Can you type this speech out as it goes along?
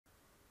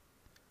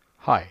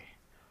Hi,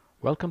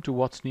 welcome to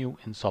What's New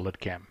in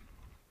SolidCAM.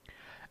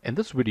 In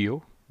this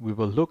video, we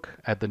will look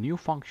at the new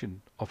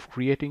function of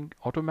creating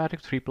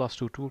automatic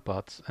 3+2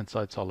 toolpaths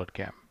inside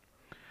SolidCAM.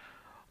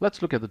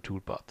 Let's look at the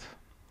toolpath.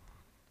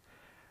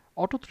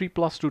 Auto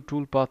 3+2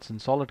 toolpaths in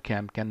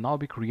SolidCAM can now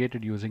be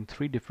created using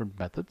three different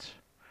methods.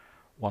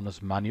 One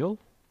is manual,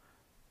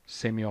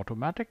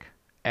 semi-automatic,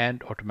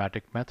 and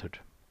automatic method.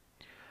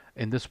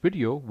 In this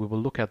video, we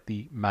will look at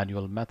the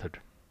manual method.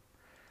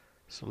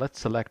 So let's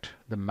select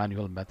the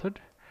manual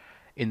method.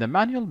 In the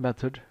manual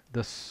method,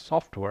 the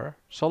software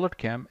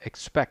SolidCAM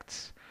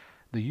expects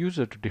the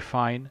user to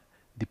define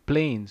the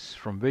planes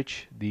from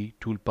which the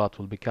toolpath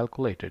will be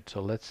calculated.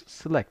 So let's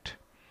select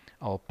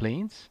our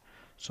planes.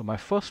 So my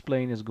first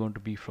plane is going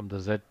to be from the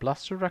Z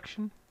plus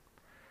direction.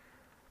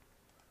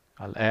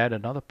 I'll add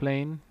another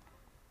plane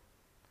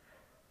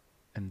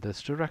in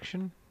this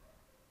direction.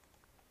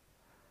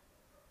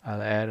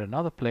 I'll add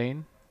another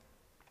plane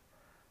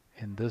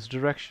in this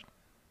direction.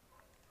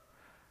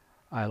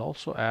 I'll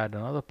also add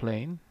another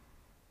plane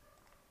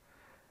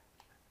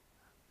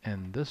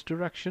in this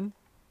direction,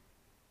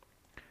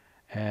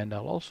 and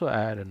I'll also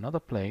add another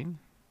plane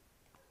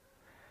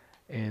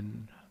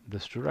in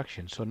this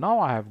direction. So now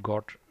I have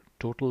got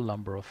total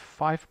number of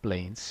 5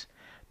 planes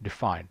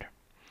defined.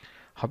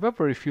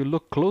 However, if you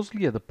look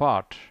closely at the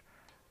part,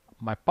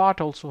 my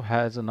part also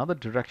has another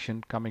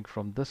direction coming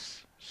from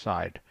this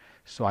side.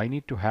 So I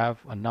need to have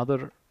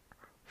another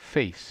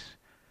face.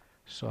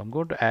 So I'm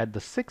going to add the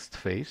 6th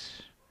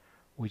face,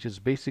 which is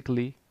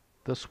basically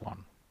this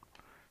one.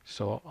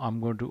 So I'm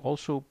going to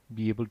also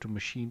be able to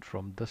machine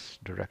from this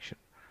direction.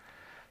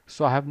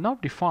 So I have now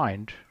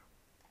defined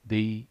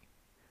the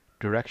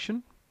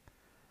direction.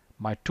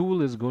 My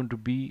tool is going to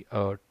be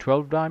a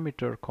 12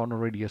 diameter corner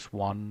radius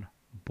 1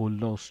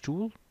 bullnose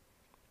tool.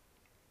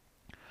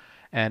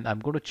 And I'm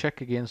going to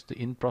check against the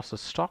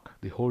in-process stock,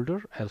 the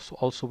holder, as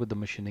also with the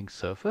machining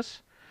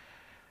surface.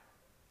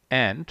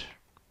 And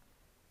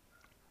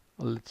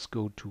let's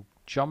go to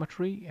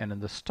geometry, and in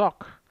the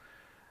stock,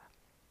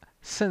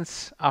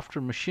 since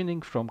after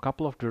machining from a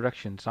couple of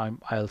directions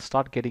I'll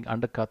start getting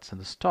undercuts in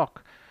the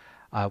stock,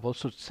 I've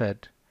also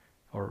said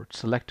or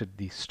selected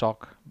the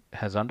stock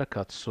has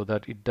undercuts so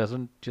that it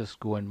doesn't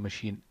just go and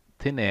machine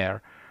thin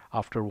air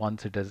after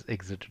once it has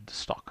exited the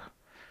stock.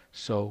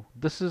 So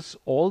this is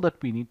all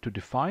that we need to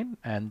define,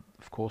 and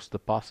of course the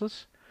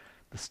passes,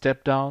 the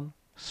step down,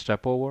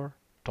 step over,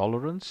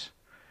 tolerance,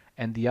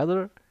 and the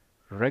other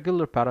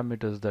regular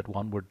parameters that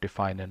one would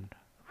define in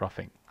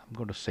roughing. I'm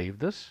going to save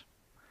this,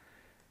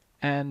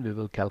 and we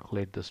will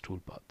calculate this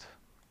toolpath.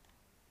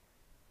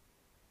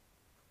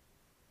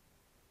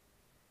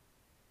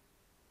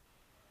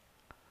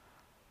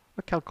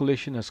 The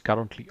calculation is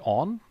currently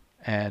on,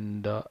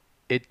 and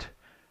it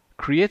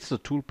creates the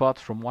toolpath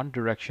from one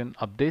direction,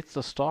 updates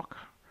the stock,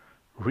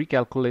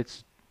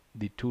 recalculates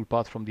the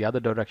toolpath from the other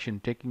direction,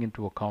 taking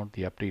into account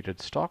the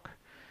updated stock,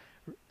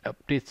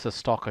 updates the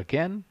stock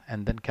again,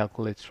 and then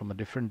calculates from a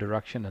different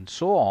direction, and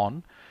so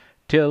on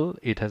till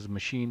it has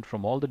machined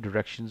from all the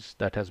directions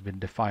that has been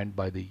defined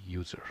by the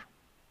user.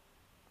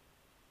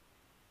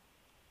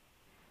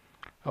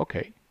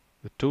 Okay,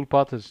 the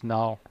toolpath is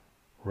now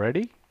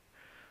ready.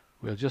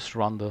 We'll just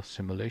run the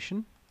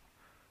simulation.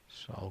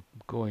 So I'll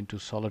go into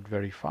Solid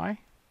Verify,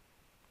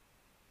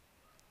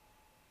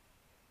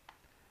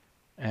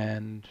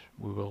 and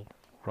we will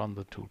run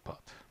the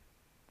toolpath.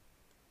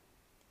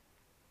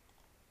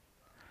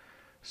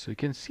 So you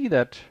can see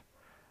that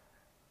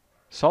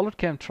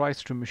SolidCAM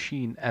tries to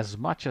machine as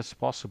much as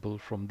possible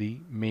from the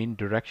main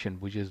direction,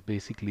 which is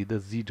basically the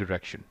Z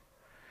direction.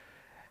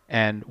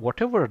 And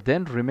whatever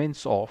then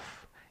remains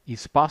off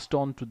is passed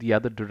on to the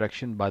other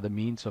direction by the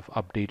means of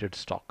updated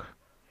stock.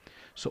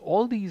 So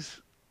all these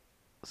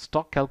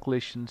stock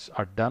calculations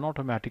are done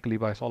automatically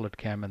by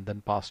SolidCAM and then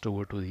passed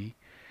over to the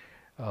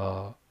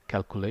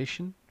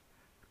calculation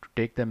to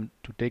take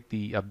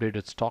the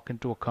updated stock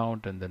into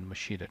account and then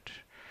machine it.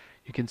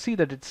 You can see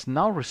that it's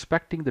now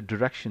respecting the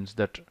directions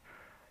that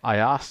I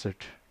asked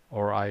it,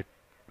 or I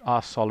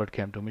asked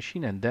SolidCAM to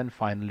machine, and then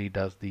finally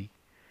does the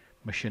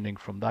machining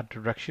from that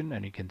direction.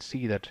 And you can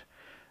see that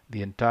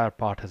the entire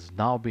part has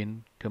now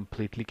been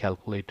completely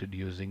calculated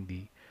using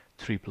the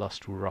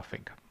 3+2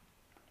 roughing.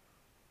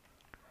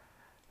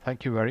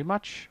 Thank you very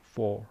much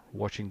for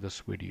watching this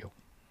video.